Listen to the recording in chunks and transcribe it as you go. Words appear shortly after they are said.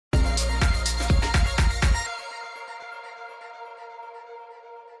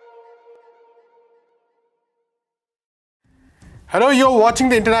Hello, you're watching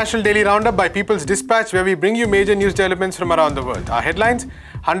the International Daily Roundup by People's Dispatch, where we bring you major news developments from around the world. Our headlines: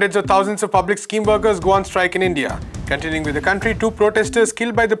 hundreds of thousands of public scheme workers go on strike in India. Continuing with the country, 2 protesters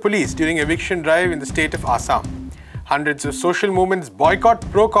killed by the police during eviction drive in the state of Assam. Hundreds of social movements boycott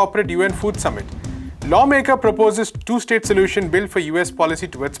pro-corporate UN food summit. Lawmaker proposes two-state solution bill for US policy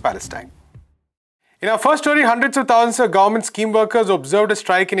towards Palestine. In our first story, hundreds of thousands of government scheme workers observed a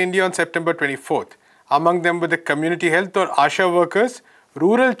strike in India on September 24th. Among them were the community health or ASHA workers,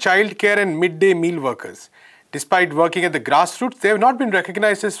 rural child care and midday meal workers. Despite working at the grassroots, they have not been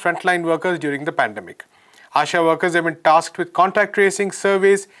recognized as frontline workers during the pandemic. ASHA workers have been tasked with contact tracing,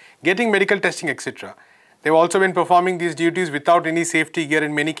 surveys, getting medical testing, etc. They've also been performing these duties without any safety gear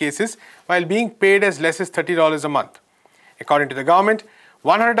in many cases, while being paid as less as $30 a month. According to the government,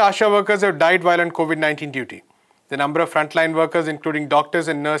 100 ASHA workers have died while on COVID-19 duty. The number of frontline workers, including doctors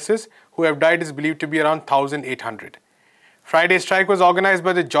and nurses, who have died is believed to be around 1,800. Friday's strike was organized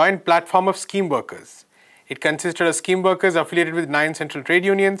by the Joint Platform of Scheme Workers. It consisted of scheme workers affiliated with 9 central trade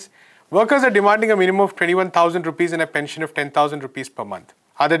unions. Workers are demanding a minimum of 21,000 rupees and a pension of 10,000 rupees per month.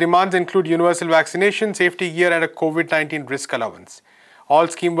 Other demands include universal vaccination, safety gear and a COVID-19 risk allowance. All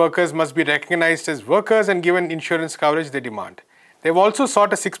scheme workers must be recognized as workers and given insurance coverage they demand. They have also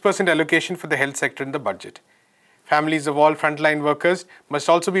sought a 6% allocation for the health sector in the budget. Families of all frontline workers must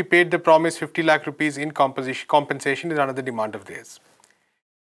also be paid the promised 50 lakh rupees in compensation is another demand of theirs.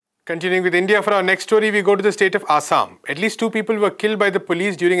 Continuing with India, for our next story, we go to the state of Assam. At least 2 people were killed by the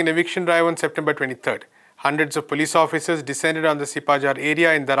police during an eviction drive on September 23rd. Hundreds of police officers descended on the Sipajar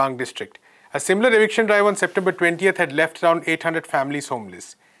area in Darang district. A similar eviction drive on September 20th had left around 800 families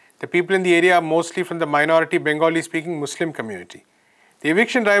homeless. The people in the area are mostly from the minority Bengali-speaking Muslim community. The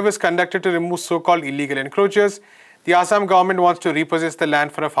eviction drive was conducted to remove so-called illegal encroachers. The Assam government wants to repossess the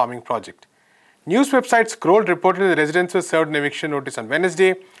land for a farming project. News website Scroll reported the residents were served an eviction notice on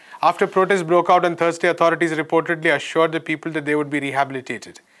Wednesday. After protests broke out on Thursday, authorities reportedly assured the people that they would be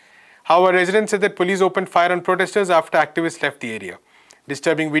rehabilitated. However, residents said that police opened fire on protesters after activists left the area.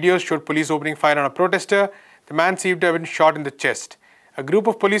 Disturbing videos showed police opening fire on a protester. The man seemed to have been shot in the chest. A group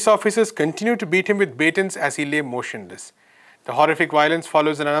of police officers continued to beat him with batons as he lay motionless. The horrific violence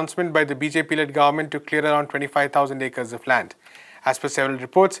follows an announcement by the BJP-led government to clear around 25,000 acres of land. As per several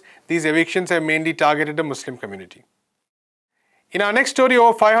reports, these evictions have mainly targeted the Muslim community. In our next story,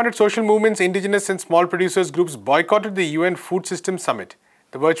 over 500 social movements, indigenous and small producers groups boycotted the UN Food System Summit.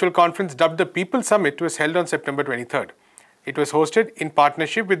 The virtual conference, dubbed the People Summit, was held on September 23rd. It was hosted in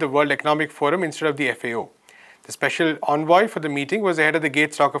partnership with the World Economic Forum instead of the FAO. The special envoy for the meeting was the head of the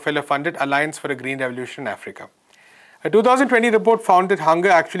Gates Rockefeller-funded Alliance for a Green Revolution in Africa. A 2020 report found that hunger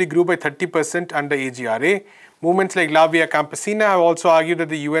actually grew by 30% under AGRA. Movements like La Via Campesina have also argued that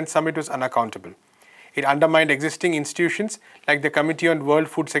the UN summit was unaccountable. It undermined existing institutions like the Committee on World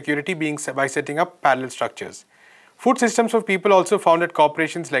Food Security by setting up parallel structures. Food Systems for People also found that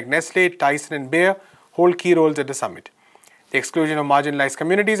corporations like Nestle, Tyson and Bayer hold key roles at the summit. The exclusion of marginalized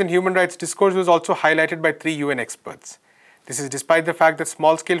communities and human rights discourse was also highlighted by 3 UN experts. This is despite the fact that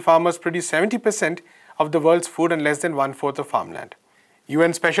small-scale farmers produce 70% of the world's food and less than 1/4 of farmland.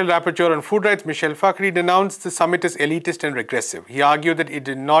 UN Special Rapporteur on Food Rights Michel Fakhri denounced the summit as elitist and regressive. He argued that it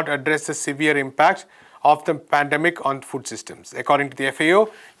did not address the severe impact of the pandemic on food systems. According to the FAO,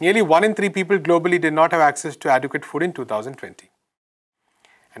 nearly 1 in 3 people globally did not have access to adequate food in 2020.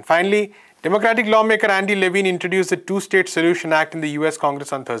 And finally, Democratic lawmaker Andy Levine introduced the Two-State Solution Act in the US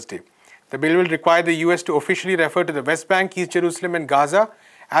Congress on Thursday. The bill will require the US to officially refer to the West Bank, East Jerusalem and Gaza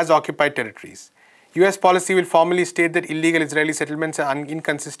as occupied territories. US policy will formally state that illegal Israeli settlements are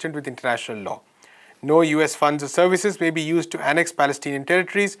inconsistent with international law. No US funds or services may be used to annex Palestinian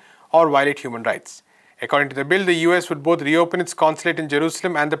territories or violate human rights. According to the bill, the US would both reopen its consulate in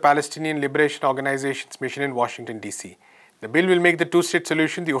Jerusalem and the Palestinian Liberation Organization's mission in Washington, D.C. The bill will make the two-state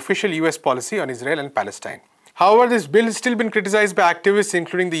solution the official US policy on Israel and Palestine. However, this bill has still been criticized by activists,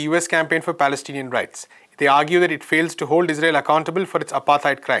 including the US Campaign for Palestinian Rights. They argue that it fails to hold Israel accountable for its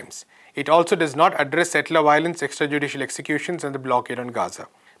apartheid crimes. It also does not address settler violence, extrajudicial executions and the blockade on Gaza.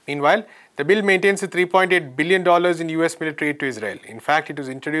 Meanwhile, the bill maintains a $3.8 billion in US military aid to Israel. In fact, it was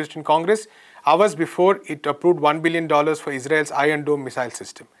introduced in Congress hours before it approved $1 billion for Israel's Iron Dome missile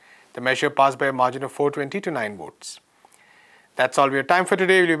system. The measure passed by a margin of 420 to 9 votes. That's all we have time for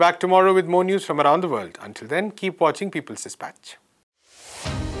today. We'll be back tomorrow with more news from around the world. Until then, keep watching People's Dispatch.